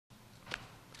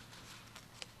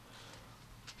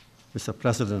Mr.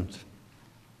 President,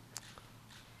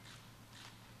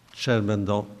 Chairman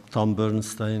Tom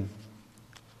Bernstein,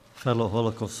 fellow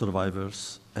Holocaust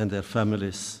survivors and their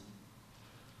families,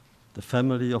 the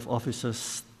family of Officer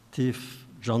Steve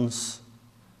Johns,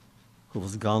 who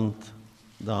was gunned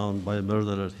down by a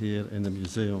murderer here in the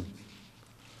museum,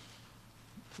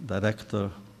 Director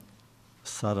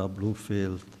Sarah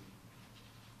Bloomfield,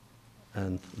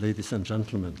 and ladies and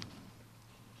gentlemen.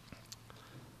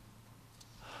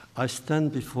 I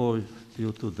stand before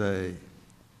you today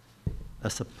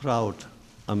as a proud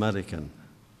American.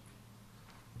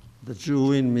 The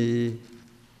Jew in me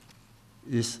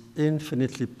is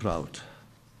infinitely proud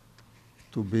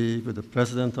to be with the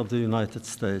President of the United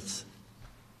States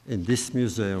in this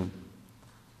museum,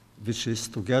 which is,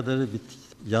 together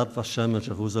with Yad Vashem in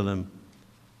Jerusalem,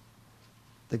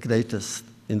 the greatest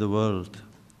in the world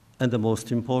and the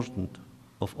most important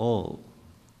of all.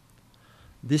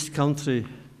 This country,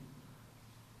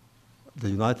 the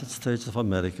United States of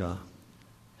America,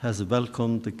 has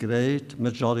welcomed the great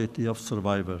majority of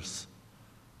survivors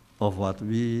of what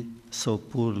we so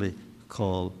poorly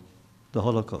call the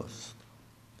Holocaust.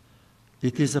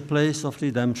 It is a place of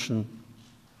redemption,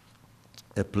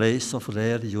 a place of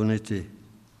rare unity.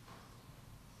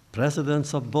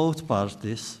 Presidents of both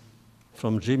parties,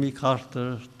 from Jimmy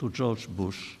Carter to George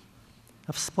Bush,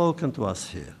 have spoken to us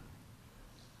here.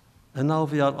 And now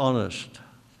we are honored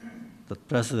that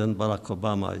President Barack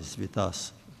Obama is with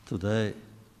us today.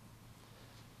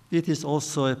 It is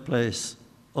also a place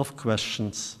of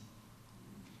questions,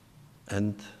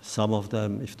 and some of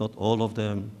them, if not all of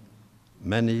them,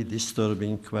 many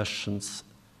disturbing questions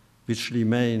which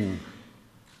remain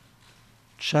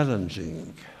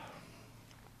challenging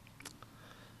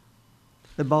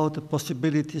about the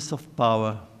possibilities of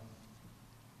power,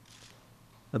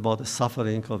 about the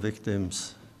suffering of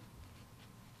victims,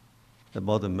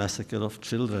 about the massacre of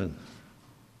children.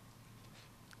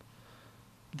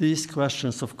 These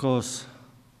questions, of course,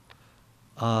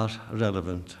 are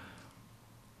relevant.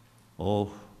 Oh,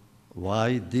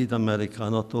 why did America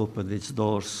not open its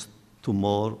doors to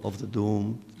more of the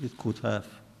doom it could have?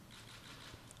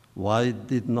 Why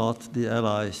did not the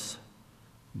Allies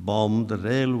bomb the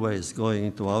railways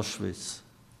going to Auschwitz?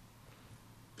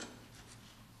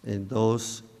 In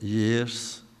those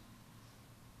years,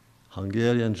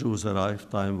 Hungarian Jews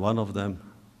arrived, I'm one of them,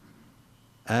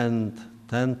 and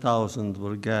 10,000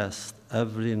 were gassed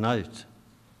every night.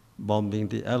 Bombing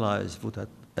the Allies would have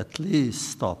at least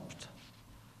stopped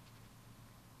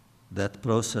that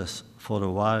process for a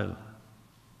while.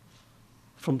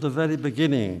 From the very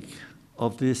beginning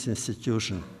of this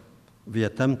institution, we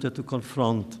attempted to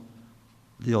confront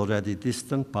the already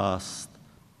distant past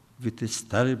with its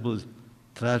terrible,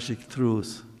 tragic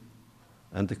truth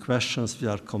and the questions we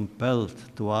are compelled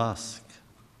to ask.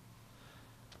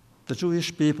 The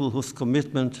Jewish people, whose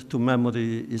commitment to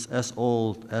memory is as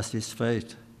old as his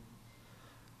faith,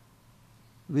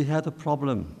 we had a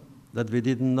problem that we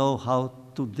didn't know how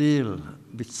to deal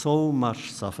with so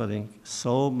much suffering,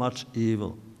 so much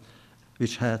evil,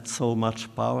 which had so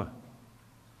much power.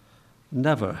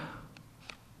 Never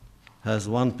has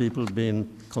one people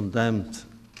been condemned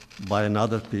by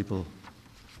another people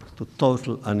to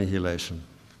total annihilation.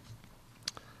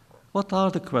 What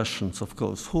are the questions, of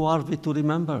course? Who are we to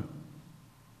remember?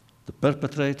 The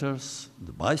perpetrators,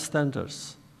 the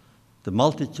bystanders, the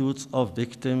multitudes of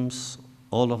victims,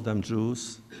 all of them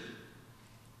Jews.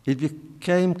 It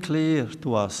became clear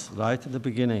to us right at the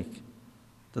beginning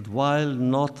that while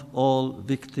not all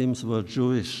victims were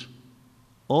Jewish,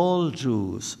 all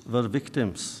Jews were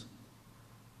victims.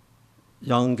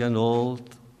 Young and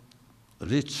old,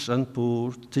 rich and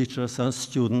poor, teachers and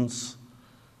students,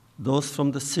 those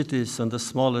from the cities and the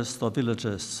smallest of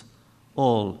villages,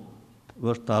 all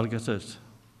were targeted.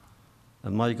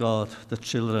 And my God, the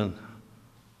children,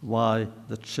 why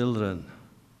the children?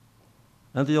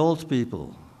 And the old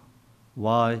people,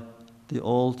 why the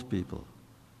old people?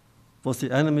 Was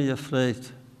the enemy afraid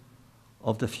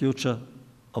of the future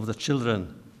of the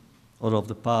children or of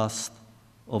the past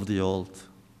of the old?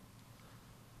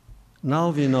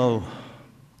 Now we know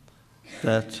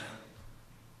that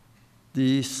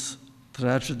this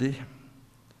tragedy,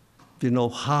 we know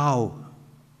how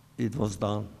it was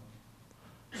done,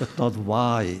 but not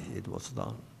why it was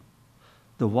done.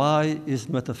 The why is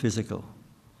metaphysical.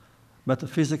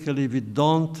 Metaphysically, we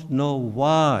don't know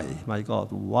why, my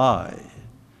God, why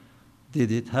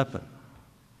did it happen?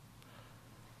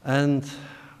 And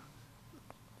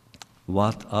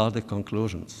what are the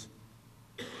conclusions?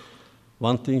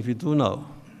 One thing we do know,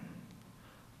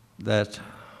 that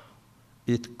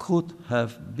it could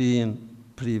have been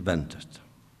prevented.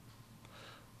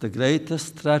 The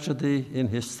greatest tragedy in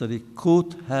history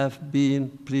could have been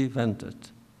prevented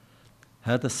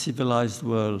had the civilized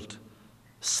world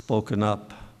spoken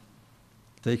up,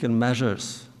 taken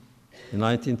measures in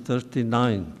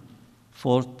 1939,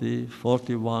 40,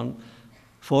 41,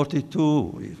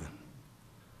 42 even.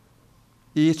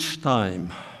 Each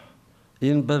time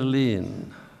in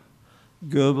Berlin,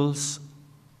 Goebbels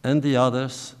and the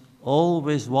others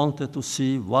always wanted to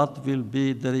see what will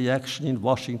be the reaction in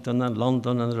Washington and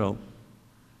London and Rome.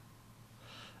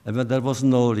 And when there was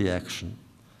no reaction,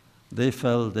 they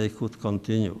felt they could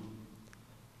continue.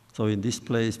 So in this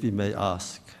place we may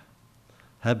ask,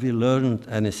 have we learned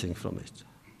anything from it?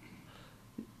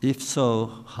 If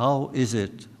so, how is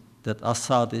it that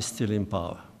Assad is still in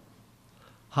power?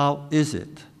 How is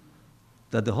it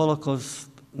that the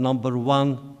Holocaust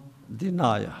 #1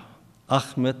 denier,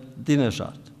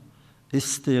 Ahmadinejad, is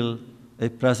still a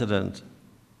president,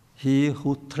 he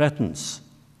who threatens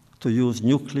to use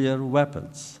nuclear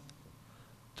weapons,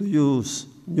 to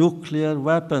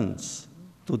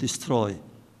destroy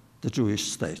the Jewish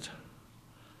state?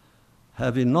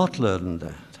 Have we not learned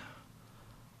that?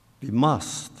 We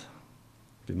must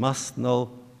know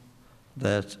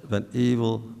that when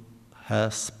evil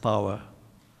has power,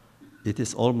 it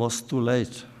is almost too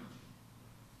late.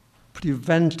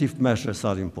 Preventive measures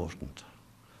are important.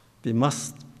 We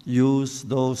must use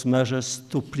those measures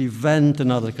to prevent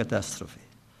another catastrophe.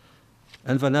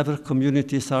 And whenever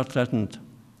communities are threatened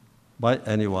by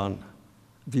anyone,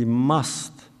 we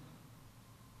must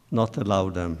not allow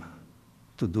them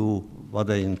to do what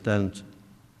they intend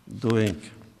doing.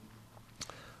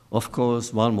 Of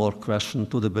course, one more question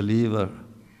to the believer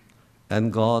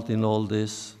and God in all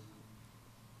this.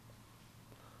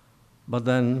 But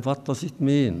then what does it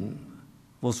mean?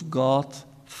 Was God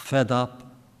fed up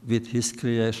with his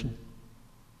creation?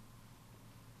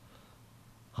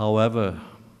 However,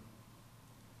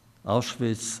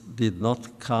 Auschwitz did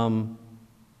not come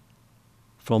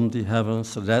from the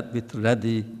heavens with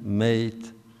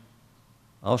ready-made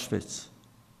Auschwitz.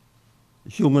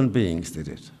 Human beings did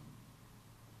it.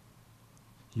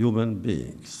 Human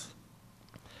beings.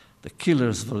 The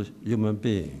killers were human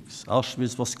beings.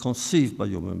 Auschwitz was conceived by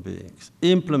human beings,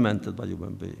 implemented by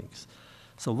human beings.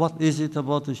 So what is it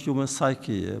about the human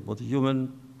psyche, about the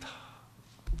human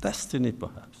destiny,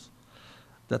 perhaps,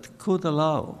 that could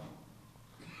allow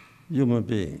human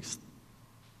beings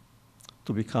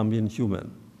to become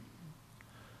inhuman?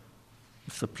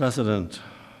 Mr. President,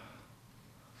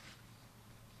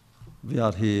 we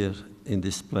are here in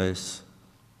this place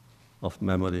of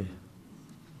memory.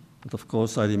 And of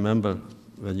course, I remember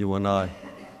when you and I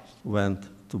went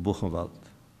to Buchenwald.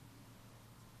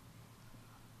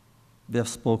 We have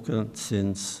spoken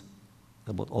since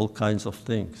about all kinds of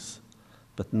things,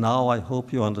 but now I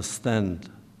hope you understand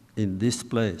in this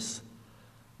place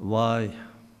why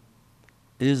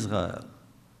Israel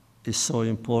is so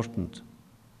important,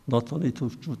 not only to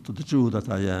the Jew that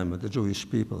I am, the Jewish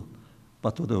people,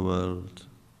 but to the world.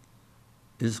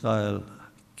 Israel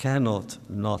cannot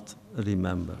not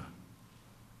remember.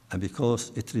 And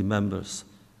because it remembers,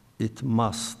 it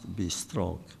must be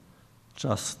strong,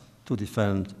 just to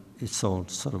defend its own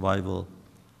survival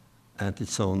and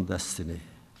its own destiny.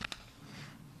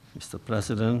 Mr.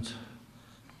 President,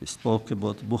 we spoke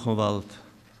about Buchenwald.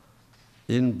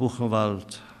 In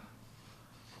Buchenwald,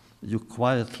 you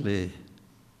quietly,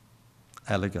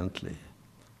 elegantly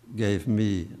gave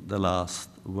me the last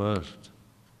word.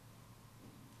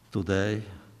 Today,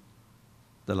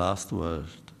 the last word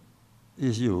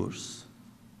is yours.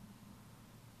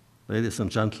 Ladies and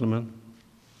gentlemen,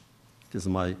 it is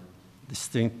my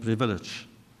distinct privilege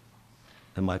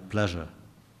and my pleasure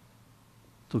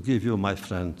to give you, my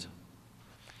friend,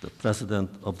 the President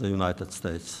of the United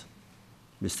States,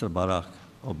 Mr. Barack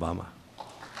Obama.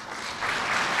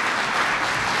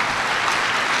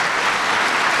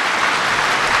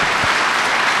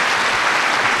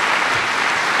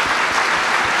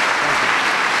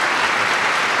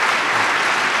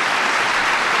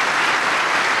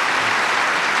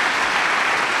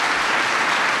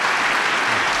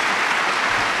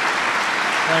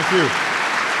 Thank you.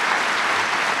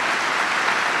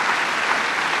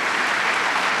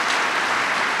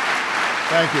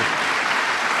 Thank you.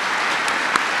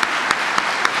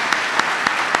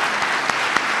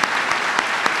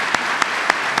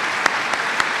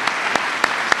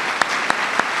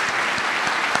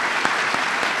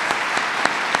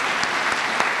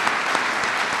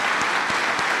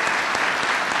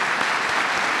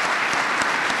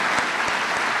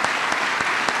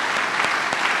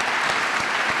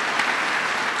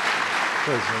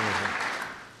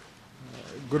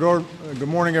 Good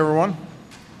morning, everyone.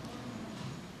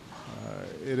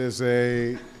 It is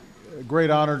a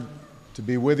great honor to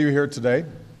be with you here today.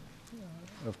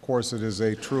 Of course, it is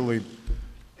a truly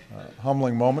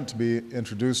humbling moment to be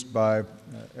introduced by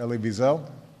Elie Wiesel,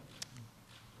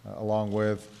 along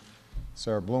with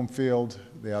Sarah Bloomfield,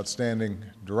 the outstanding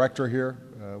director here.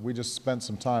 We just spent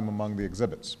some time among the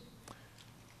exhibits.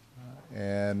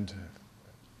 And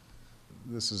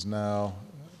this is now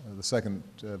the second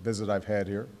visit I've had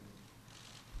here.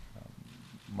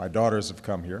 My daughters have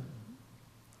come here.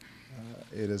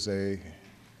 It is a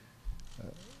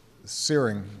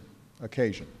searing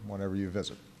occasion whenever you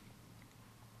visit.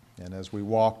 And as we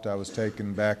walked, I was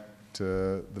taken back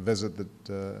to the visit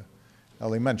that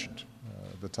Elie mentioned,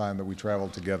 the time that we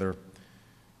traveled together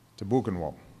to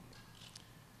Buchenwald.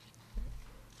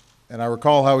 And I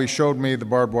recall how he showed me the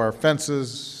barbed wire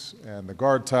fences and the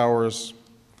guard towers,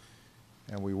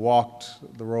 and we walked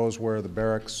the rows where the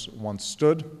barracks once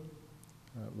stood,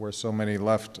 where so many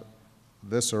left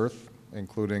this earth,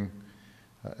 including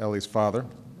Elie's father,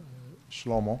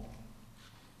 Shlomo.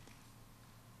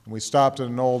 And we stopped at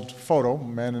an old photo,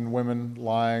 men and women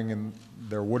lying in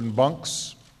their wooden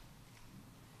bunks,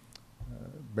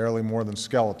 barely more than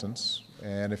skeletons.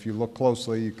 And if you look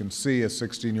closely, you can see a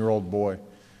 16-year-old boy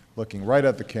looking right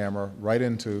at the camera, right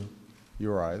into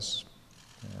your eyes.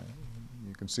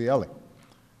 You can see Elie.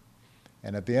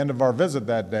 And at the end of our visit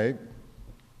that day,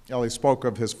 Elie spoke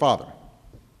of his father.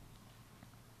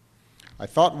 I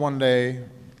thought one day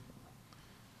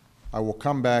I will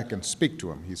come back and speak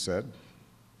to him, he said,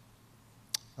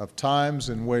 of times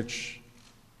in which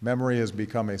memory has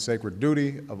become a sacred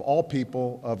duty of all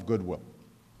people of goodwill.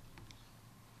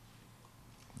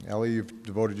 Elie, you've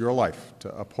devoted your life to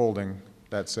upholding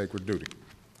that sacred duty.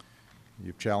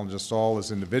 You've challenged us all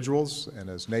as individuals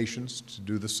and as nations to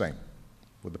do the same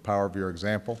with the power of your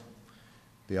example,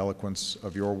 the eloquence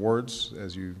of your words,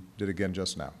 as you did again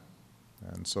just now.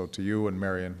 And so to you and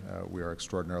Marion, we are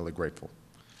extraordinarily grateful.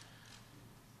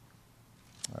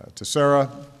 To Sarah,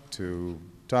 to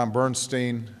Tom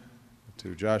Bernstein,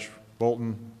 to Josh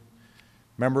Bolton,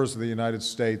 members of the United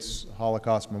States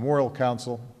Holocaust Memorial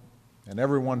Council, and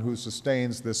everyone who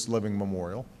sustains this living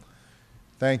memorial,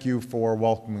 thank you for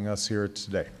welcoming us here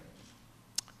today.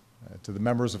 To the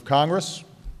members of Congress,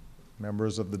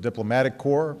 members of the diplomatic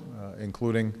corps,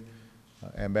 including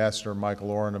Ambassador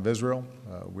Michael Oren of Israel,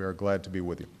 we are glad to be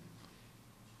with you.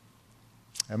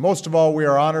 And most of all, we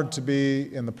are honored to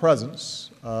be in the presence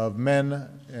of men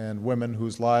and women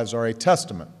whose lives are a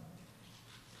testament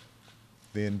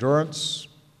to the endurance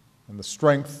and the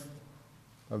strength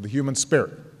of the human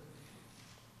spirit,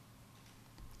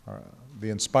 the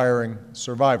inspiring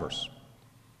survivors.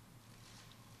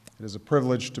 It is a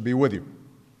privilege to be with you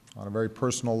on a very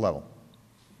personal level.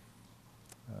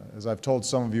 As I've told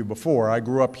some of you before, I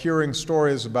grew up hearing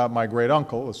stories about my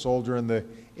great-uncle, a soldier in the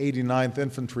 89th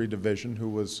Infantry Division, who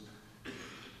was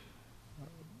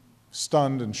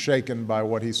stunned and shaken by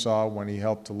what he saw when he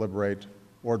helped to liberate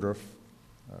Ohrdruf,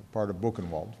 part of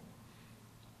Buchenwald.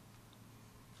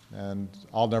 And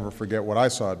I'll never forget what I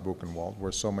saw at Buchenwald,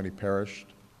 where so many perished,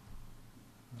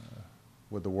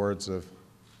 with the words of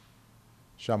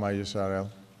Shema Yisrael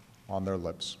on their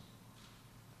lips.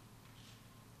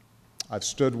 I've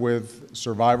stood with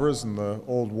survivors in the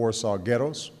old Warsaw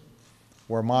ghettos,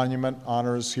 where a monument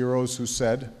honors heroes who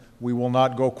said, "We will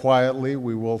not go quietly,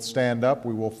 we will stand up,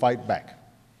 we will fight back."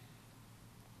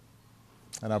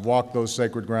 And I've walked those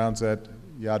sacred grounds at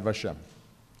Yad Vashem,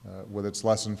 with its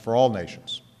lesson for all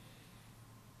nations.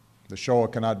 The Shoah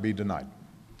cannot be denied.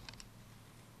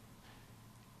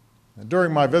 And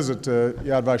during my visit to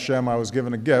Yad Vashem, I was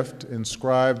given a gift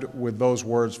inscribed with those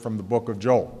words from the book of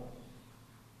Joel.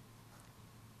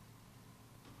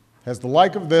 Has the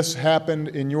like of this happened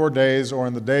in your days or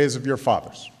in the days of your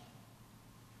fathers?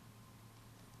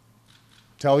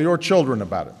 Tell your children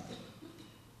about it,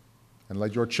 and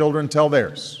let your children tell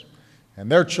theirs,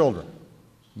 and their children,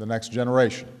 the next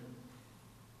generation.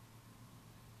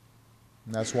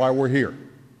 And that's why we're here.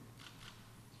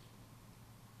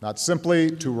 Not simply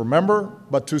to remember,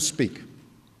 but to speak.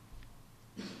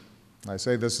 I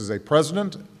say this as a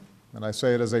president, and I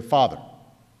say it as a father.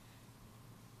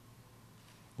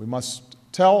 We must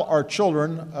tell our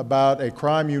children about a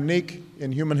crime unique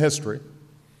in human history,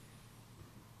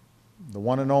 the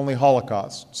one and only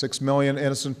Holocaust. 6 million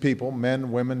innocent people,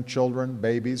 men, women, children,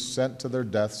 babies, sent to their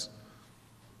deaths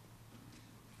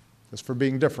just for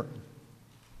being different,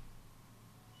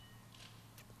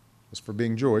 just for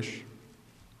being Jewish.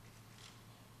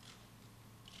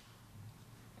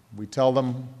 We tell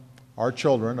them, our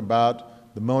children,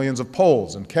 about the millions of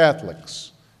Poles and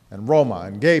Catholics and Roma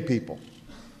and gay people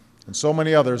and so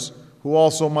many others who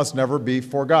also must never be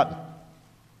forgotten.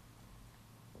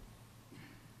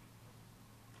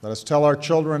 Let us tell our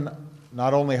children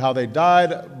not only how they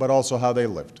died, but also how they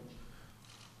lived,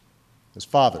 as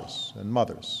fathers and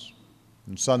mothers,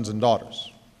 and sons and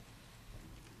daughters,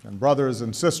 and brothers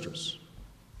and sisters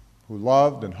who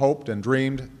loved and hoped and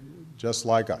dreamed just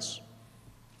like us.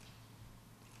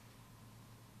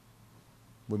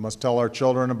 We must tell our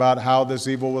children about how this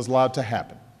evil was allowed to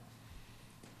happen,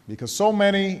 because so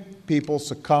many people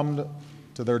succumbed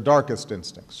to their darkest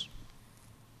instincts,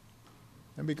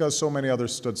 and because so many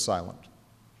others stood silent.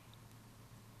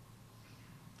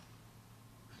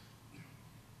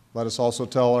 Let us also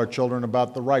tell our children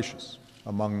about the righteous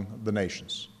among the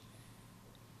nations.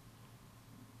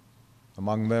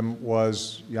 Among them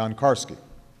was Jan Karski,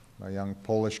 a young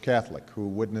Polish Catholic who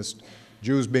witnessed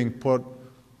Jews being put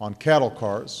on cattle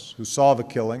cars, who saw the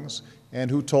killings,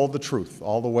 and who told the truth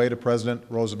all the way to President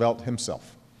Roosevelt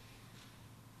himself.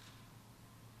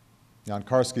 Jan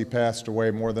Karski passed away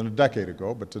more than a decade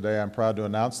ago, but today I'm proud to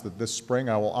announce that this spring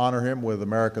I will honor him with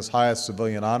America's highest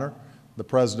civilian honor, the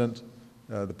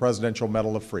Presidential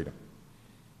Medal of Freedom.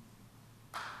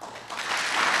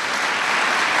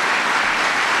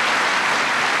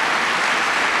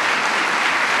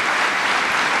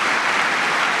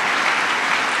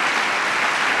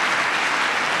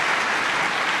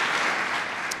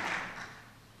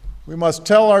 We must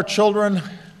tell our children,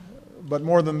 but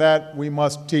more than that, we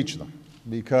must teach them,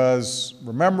 because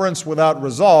remembrance without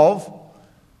resolve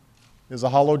is a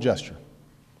hollow gesture.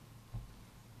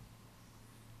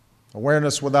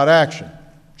 Awareness without action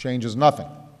changes nothing.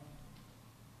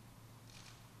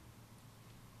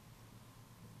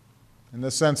 In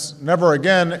this sense, never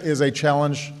again is a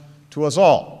challenge to us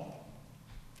all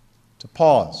to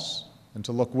pause and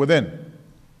to look within.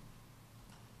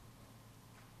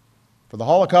 For the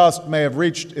Holocaust may have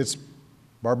reached its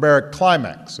barbaric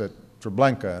climax at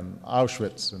Treblinka and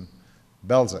Auschwitz and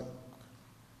Belzec,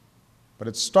 but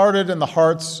it started in the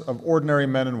hearts of ordinary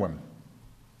men and women.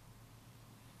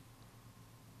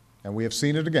 And we have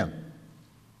seen it again.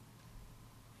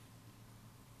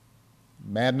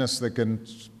 Madness that can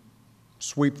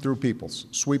sweep through peoples,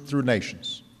 sweep through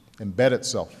nations, embed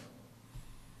itself.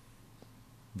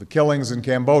 The killings in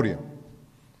Cambodia,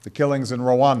 the killings in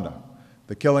Rwanda,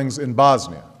 the killings in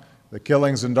Bosnia, the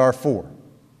killings in Darfur.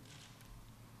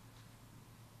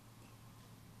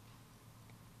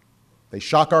 They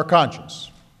shock our conscience,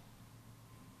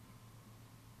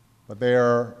 but they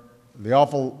are the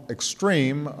awful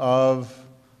extreme of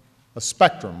a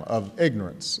spectrum of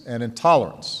ignorance and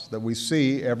intolerance that we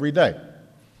see every day.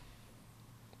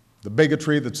 The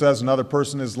bigotry that says another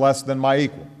person is less than my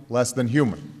equal, less than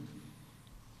human.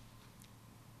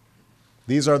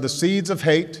 These are the seeds of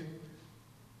hate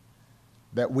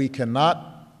that we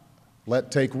cannot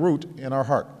let take root in our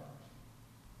heart.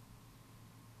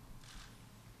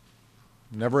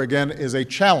 Never again is a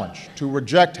challenge to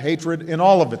reject hatred in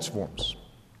all of its forms,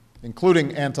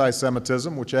 including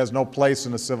anti-Semitism, which has no place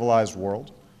in a civilized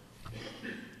world.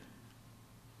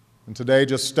 And today,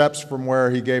 just steps from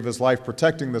where he gave his life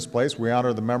protecting this place, we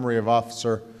honor the memory of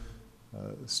Officer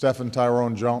Stephen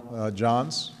Tyrone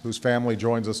Johns, whose family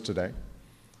joins us today.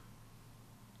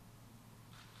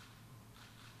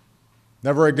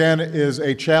 Never again is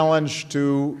a challenge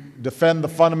to defend the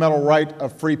fundamental right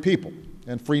of free people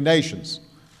and free nations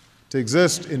to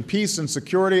exist in peace and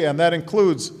security, and that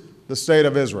includes the State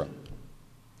of Israel.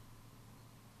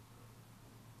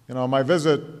 You know, on my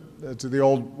visit to the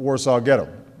old Warsaw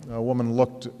Ghetto, a woman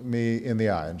looked me in the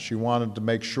eye, and she wanted to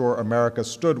make sure America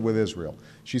stood with Israel.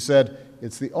 She said,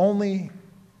 "It's the only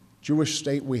Jewish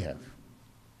state we have."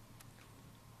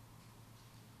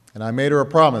 And I made her a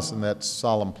promise in that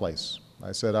solemn place.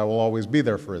 I said, I will always be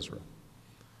there for Israel.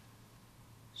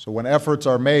 So when efforts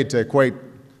are made to equate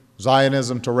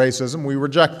Zionism to racism, we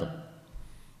reject them.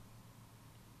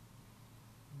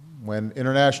 When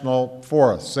international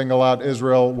fora single out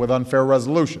Israel with unfair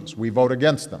resolutions, we vote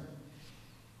against them.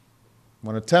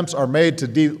 When attempts are made to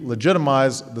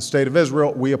delegitimize the State of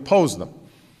Israel, we oppose them.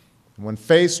 And when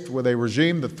faced with a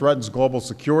regime that threatens global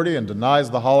security and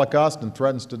denies the Holocaust and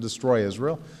threatens to destroy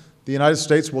Israel, the United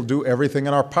States will do everything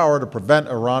in our power to prevent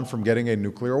Iran from getting a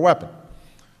nuclear weapon.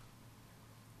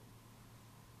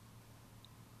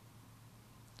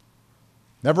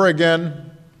 Never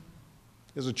again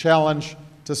is a challenge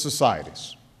to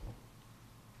societies.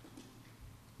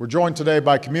 We're joined today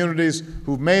by communities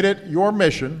who've made it your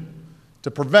mission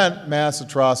to prevent mass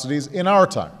atrocities in our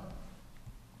time.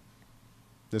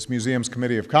 This museum's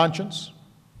Committee of Conscience,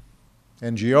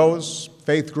 NGOs,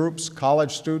 faith groups,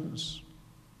 college students.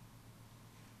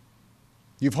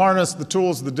 You've harnessed the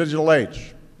tools of the digital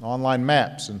age, online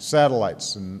maps and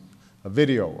satellites and a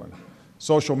video and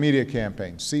social media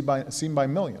campaigns seen by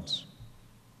millions.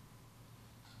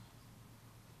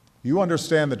 You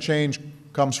understand that change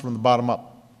comes from the bottom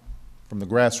up, from the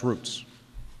grassroots.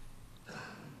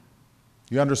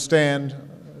 You understand,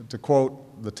 to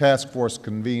quote the task force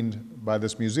convened by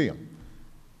this museum,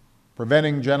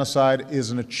 preventing genocide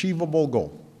is an achievable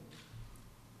goal.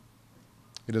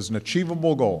 It is an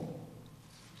achievable goal,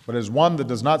 but it is one that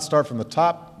does not start from the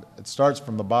top, it starts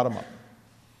from the bottom up.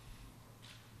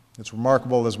 It's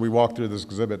remarkable as we walk through this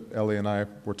exhibit, Elie and I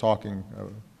were talking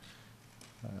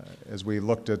as we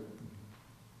looked at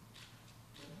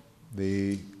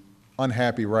the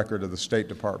unhappy record of the State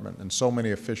Department and so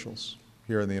many officials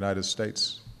here in the United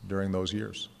States during those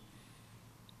years.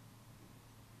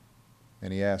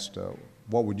 And he asked,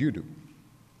 what would you do?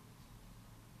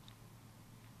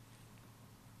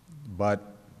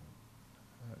 But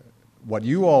what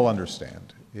you all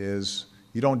understand is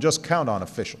you don't just count on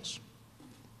officials.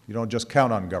 You don't just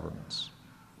count on governments.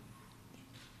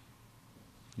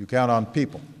 You count on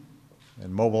people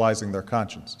and mobilizing their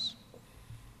consciences.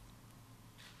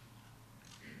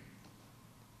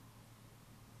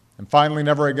 And finally,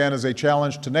 never again is a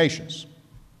challenge to nations.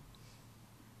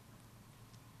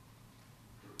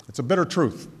 It's a bitter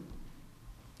truth.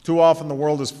 Too often the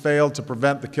world has failed to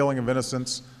prevent the killing of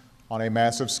innocents on a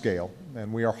massive scale,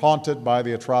 and we are haunted by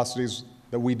the atrocities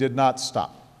that we did not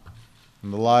stop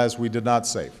and the lives we did not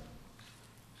save.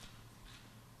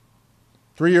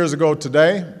 3 years ago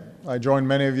today, I joined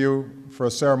many of you for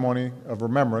a ceremony of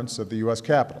remembrance at the U.S.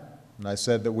 Capitol, and I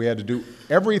said that we had to do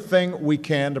everything we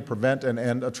can to prevent and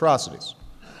end atrocities.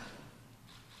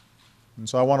 And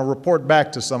so I want to report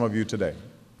back to some of you today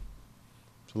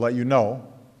to let you know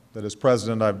that as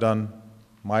president I've done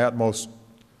my utmost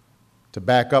to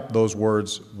back up those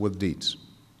words with deeds.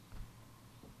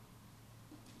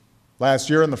 Last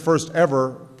year, in the first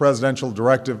ever presidential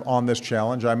directive on this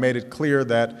challenge, I made it clear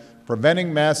that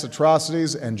preventing mass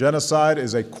atrocities and genocide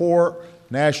is a core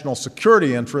national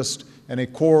security interest and a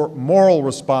core moral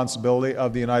responsibility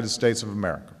of the United States of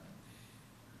America.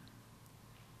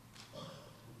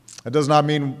 That does not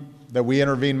mean that we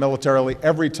intervene militarily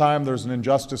every time there's an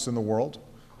injustice in the world.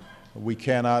 We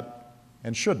cannot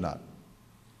and should not.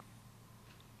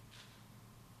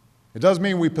 It does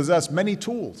mean we possess many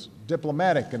tools,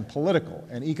 diplomatic and political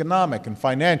and economic and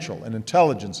financial and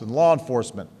intelligence and law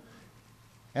enforcement,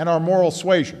 and our moral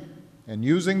suasion. And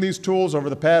using these tools over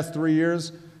the past 3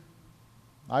 years,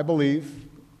 I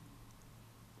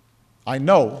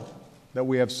know that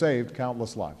we have saved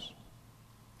countless lives.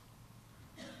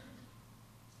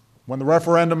 When the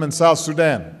referendum in South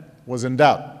Sudan was in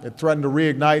doubt, it threatened to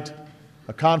reignite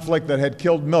a conflict that had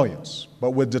killed millions,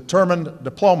 but with determined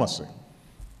diplomacy,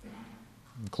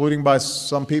 including by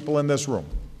some people in this room,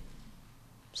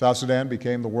 South Sudan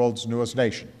became the world's newest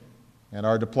nation. And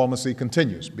our diplomacy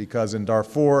continues because in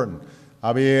Darfur and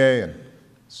Abyei and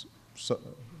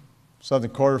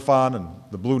southern Kordofan and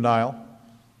the Blue Nile,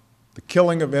 the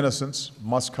killing of innocents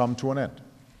must come to an end.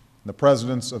 And the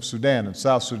presidents of Sudan and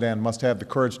South Sudan must have the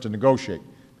courage to negotiate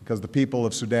because the people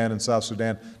of Sudan and South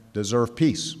Sudan deserve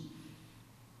peace.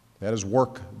 That is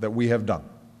work that we have done,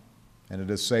 and it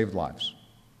has saved lives.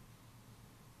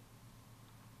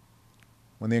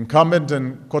 When the incumbent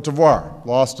in Côte d'Ivoire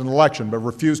lost an election but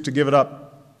refused to give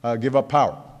up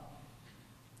power,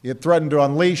 it threatened to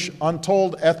unleash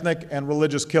untold ethnic and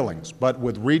religious killings, but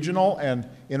with regional and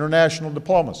international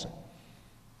diplomacy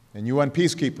and UN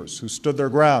peacekeepers who stood their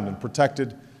ground and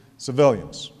protected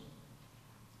civilians.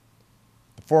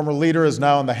 The former leader is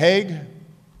now in The Hague,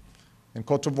 and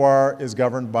Côte d'Ivoire is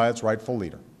governed by its rightful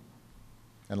leader,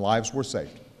 and lives were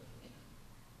saved.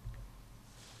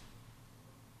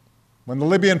 When the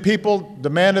Libyan people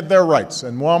demanded their rights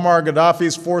and Muammar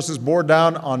Gaddafi's forces bore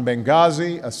down on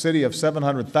Benghazi, a city of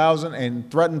 700,000,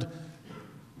 and threatened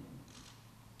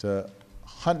to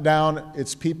hunt down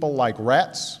its people like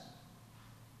rats,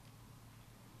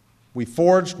 we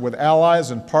forged with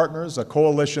allies and partners a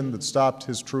coalition that stopped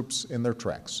his troops in their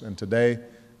tracks. And today,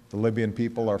 the Libyan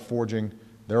people are forging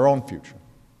their own future.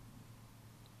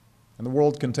 And the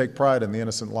world can take pride in the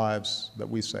innocent lives that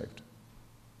we saved.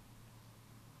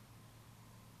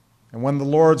 And when the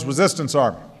Lord's Resistance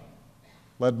Army,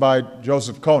 led by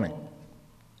Joseph Kony,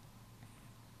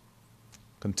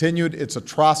 continued its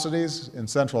atrocities in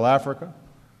Central Africa,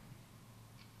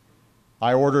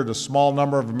 I ordered a small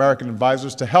number of American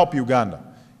advisors to help Uganda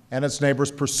and its neighbors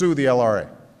pursue the LRA.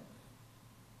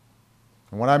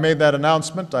 And when I made that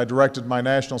announcement, I directed my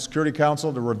National Security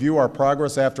Council to review our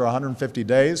progress after 150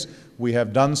 days. We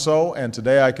have done so, and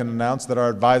today I can announce that our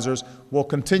advisors will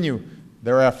continue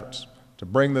their efforts to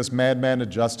bring this madman to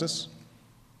justice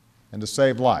and to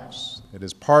save lives. It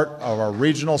is part of our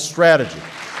regional strategy.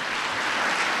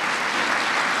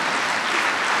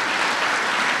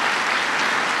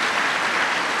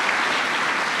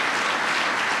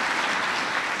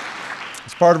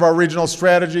 It's part of our regional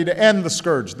strategy to end the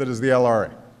scourge that is the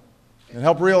LRA and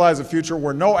help realize a future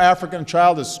where no African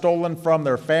child is stolen from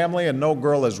their family and no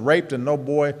girl is raped and no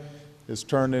boy is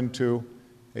turned into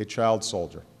a child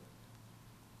soldier.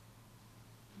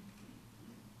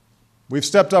 We've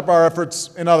stepped up our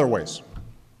efforts in other ways.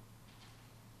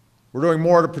 We're doing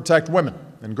more to protect women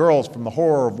and girls from the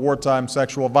horror of wartime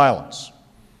sexual violence.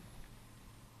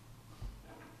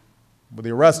 With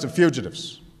the arrest of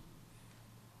fugitives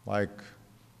like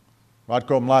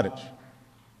Ratko Mladic,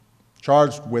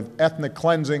 charged with ethnic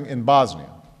cleansing in Bosnia,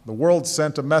 the world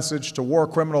sent a message to war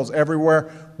criminals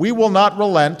everywhere: we will not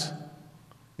relent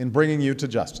in bringing you to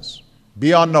justice.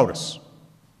 Be on notice.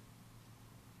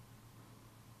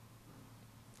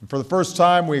 And for the first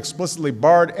time, we explicitly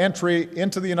barred entry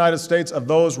into the United States of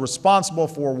those responsible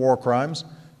for war crimes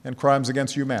and crimes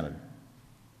against humanity.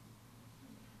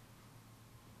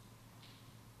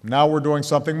 Now we're doing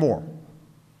something more.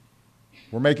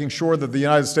 We're making sure that the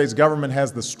United States government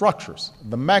has the structures,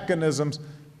 the mechanisms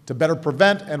to better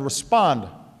prevent and respond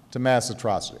to mass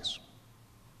atrocities.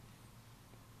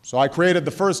 So I created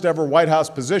the first ever White House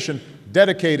position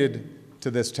dedicated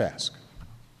to this task.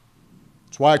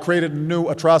 That's why I created a new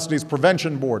Atrocities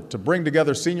Prevention Board to bring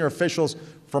together senior officials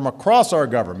from across our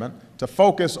government to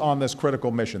focus on this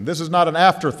critical mission. This is not an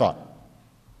afterthought.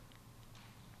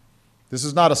 This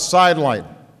is not a sideline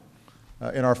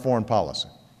in our foreign policy.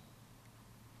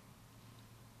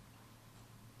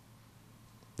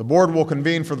 The board will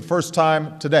convene for the first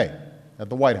time today at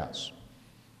the White House.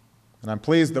 And I'm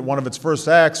pleased that one of its first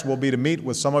acts will be to meet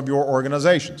with some of your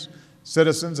organizations,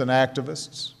 citizens and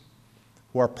activists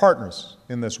who are partners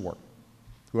in this work,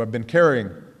 who have been carrying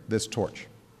this torch.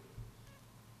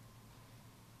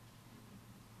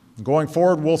 Going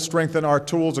forward, we'll strengthen our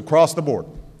tools across the board,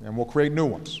 and we'll create new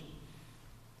ones.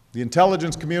 The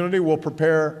intelligence community will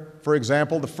prepare, for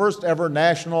example, the first ever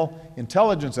national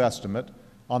intelligence estimate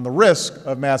on the risk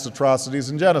of mass atrocities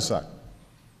and genocide.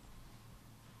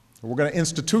 We're going to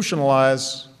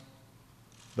institutionalize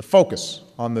the focus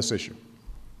on this issue.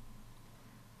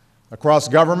 Across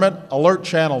government, alert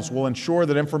channels will ensure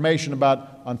that information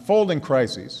about unfolding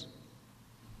crises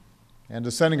and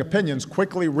dissenting opinions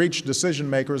quickly reach decision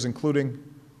makers, including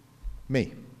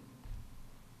me.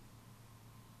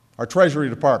 Our Treasury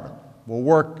Department will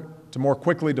work to more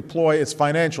quickly deploy its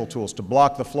financial tools to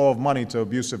block the flow of money to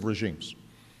abusive regimes.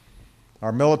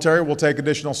 Our military will take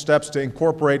additional steps to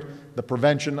incorporate the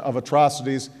prevention of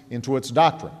atrocities into its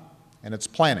doctrine and its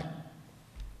planning.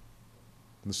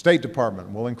 The State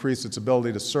Department will increase its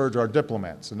ability to surge our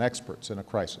diplomats and experts in a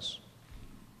crisis.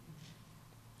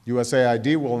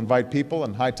 USAID will invite people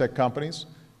and high-tech companies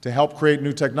to help create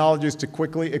new technologies to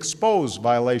quickly expose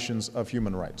violations of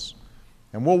human rights.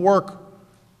 And we'll work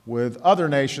with other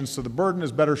nations so the burden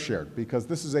is better shared, because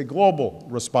this is a global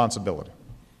responsibility.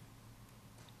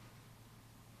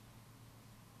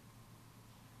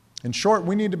 In short,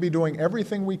 we need to be doing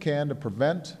everything we can to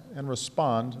prevent and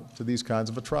respond to these kinds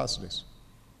of atrocities.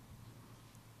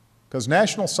 Because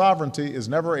national sovereignty is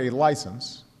never a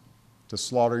license to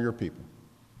slaughter your people.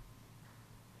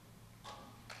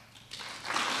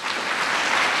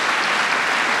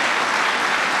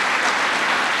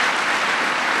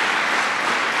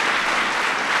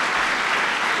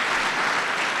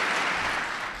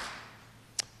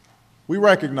 We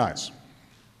recognize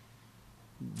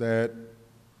that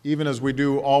even as we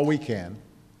do all we cannot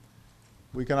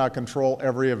control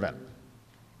every event.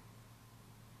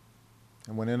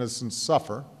 And when innocents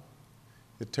suffer,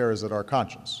 it tears at our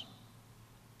conscience.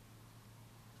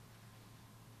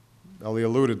 Elie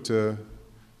alluded to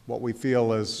what we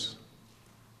feel as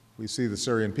we see the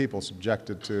Syrian people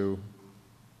subjected to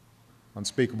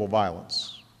unspeakable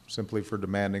violence simply for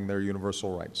demanding their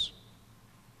universal rights.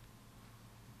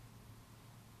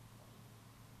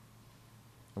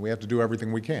 And we have to do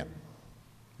everything we can.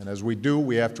 And as we do,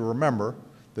 we have to remember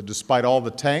that despite all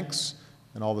the tanks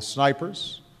and all the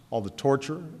snipers, all the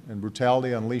torture and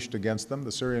brutality unleashed against them,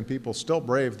 the Syrian people still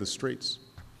brave the streets.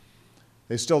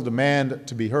 They still demand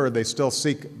to be heard. They still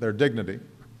seek their dignity.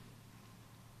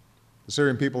 The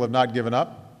Syrian people have not given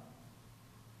up,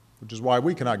 which is why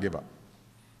we cannot give up.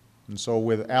 And so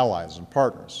with allies and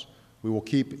partners, we will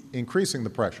keep increasing the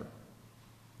pressure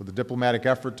with a diplomatic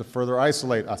effort to further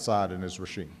isolate Assad and his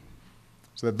regime,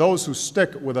 so that those who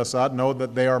stick with Assad know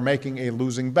that they are making a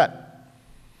losing bet.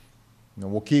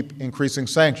 And we'll keep increasing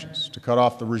sanctions to cut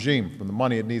off the regime from the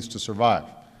money it needs to survive.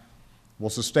 We'll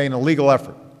sustain a legal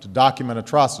effort to document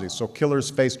atrocities so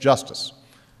killers face justice,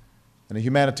 and a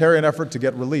humanitarian effort to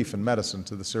get relief and medicine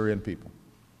to the Syrian people.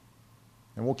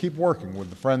 And we'll keep working with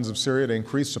the Friends of Syria to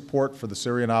increase support for the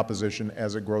Syrian opposition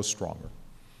as it grows stronger.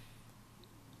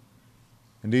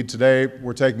 Indeed, today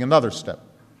we're taking another step.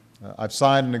 I've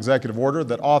signed an executive order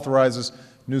that authorizes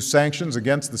new sanctions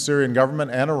against the Syrian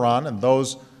government and Iran and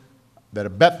those that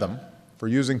abet them for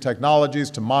using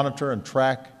technologies to monitor and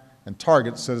track and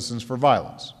target citizens for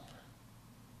violence.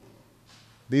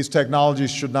 These technologies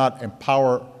should not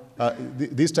empower,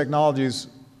 these technologies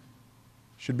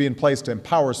should be in place to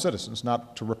empower citizens,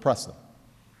 not to repress them.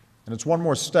 And it's one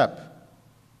more step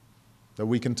that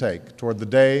we can take toward the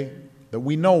day that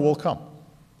we know will come,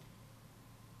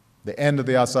 the end of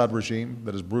the Assad regime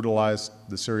that has brutalized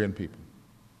the Syrian people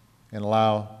and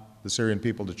allow the Syrian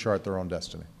people to chart their own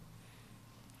destiny.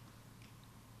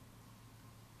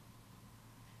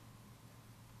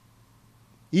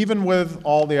 Even with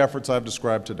all the efforts I've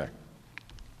described today,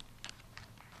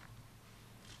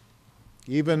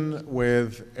 even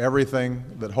with everything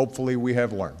that hopefully we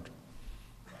have learned,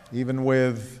 even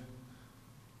with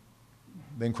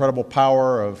the incredible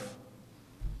power of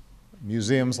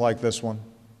museums like this one,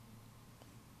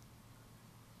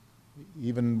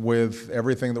 even with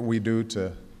everything that we do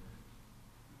to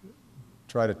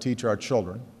try to teach our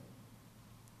children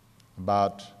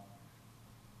about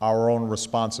our own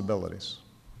responsibilities,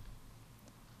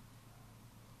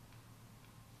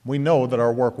 we know that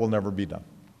our work will never be done.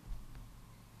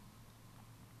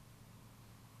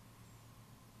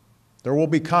 There will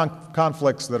be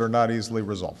conflicts that are not easily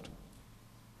resolved.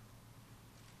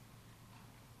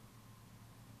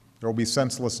 There will be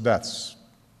senseless deaths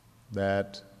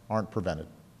that aren't prevented.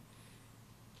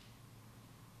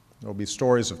 There will be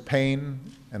stories of pain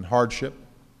and hardship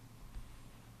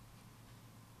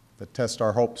that test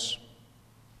our hopes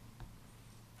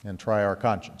and try our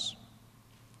conscience.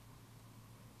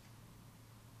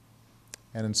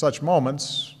 And in such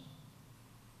moments,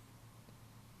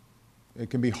 it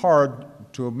can be hard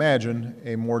to imagine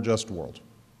a more just world.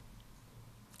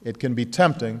 It can be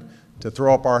tempting to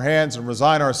throw up our hands and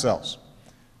resign ourselves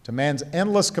to man's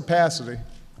endless capacity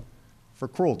for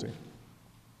cruelty.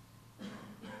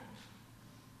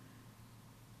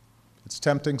 It's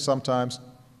tempting sometimes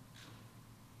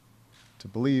to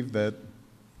believe that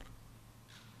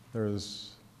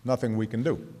there's nothing we can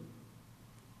do.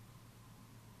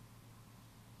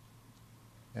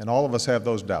 And all of us have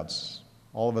those doubts.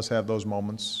 All of us have those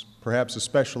moments, perhaps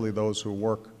especially those who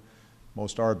work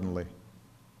most ardently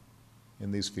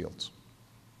in these fields.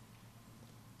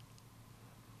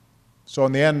 So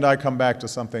in the end, I come back to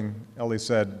something Elie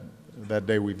said that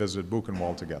day we visited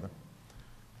Buchenwald together.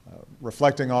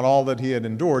 Reflecting on all that he had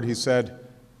endured, he said,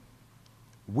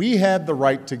 "We had the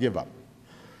right to give up.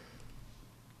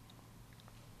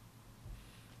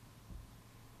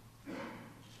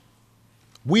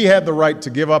 We had the right to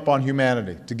give up on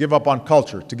humanity, to give up on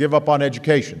culture, to give up on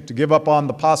education, to give up on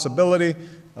the possibility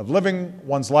of living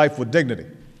one's life with dignity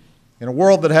in a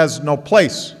world that has no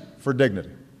place for dignity."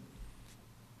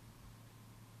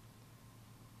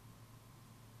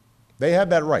 They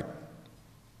had that right.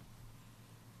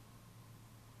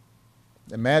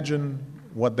 Imagine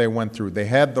what they went through. They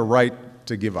had the right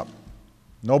to give up.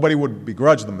 Nobody would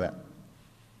begrudge them that.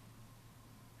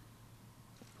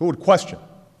 Who would question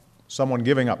someone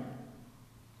giving up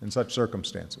in such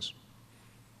circumstances?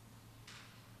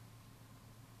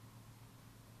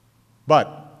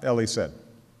 But, Elie said,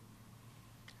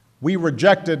 we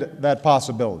rejected that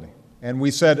possibility, and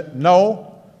we said,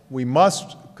 no, we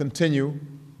must continue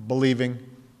believing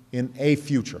in a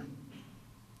future.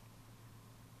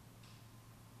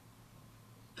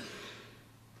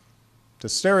 To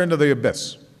stare into the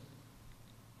abyss,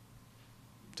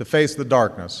 to face the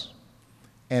darkness,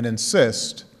 and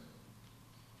insist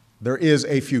there is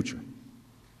a future.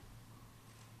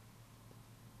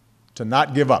 To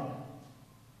not give up.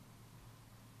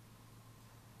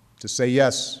 To say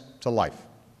yes to life.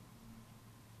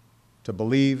 To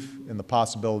believe in the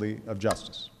possibility of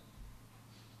justice.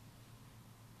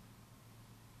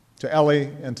 To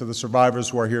Elie and to the survivors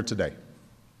who are here today,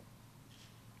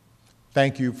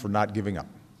 thank you for not giving up.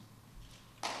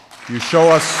 You show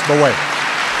us the way.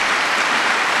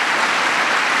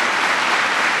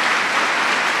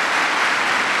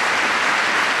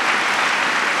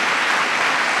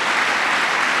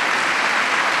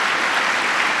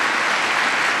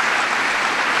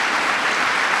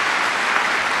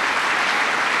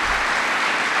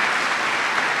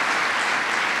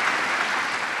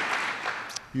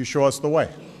 You show us the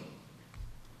way.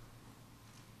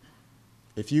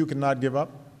 If you cannot give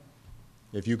up,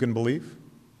 if you can believe,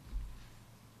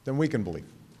 then we can believe.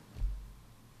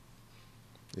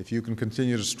 If you can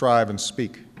continue to strive and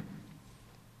speak,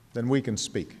 then we can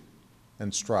speak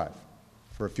and strive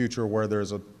for a future where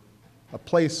there's a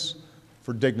place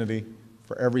for dignity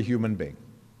for every human being.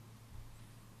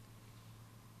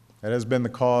 That has been the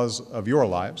cause of your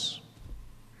lives.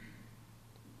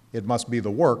 It must be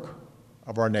the work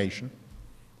of our nation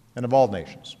and of all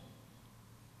nations.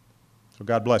 So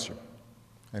God bless you,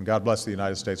 and God bless the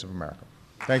United States of America.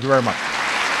 Thank you very much.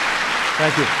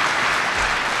 Thank you.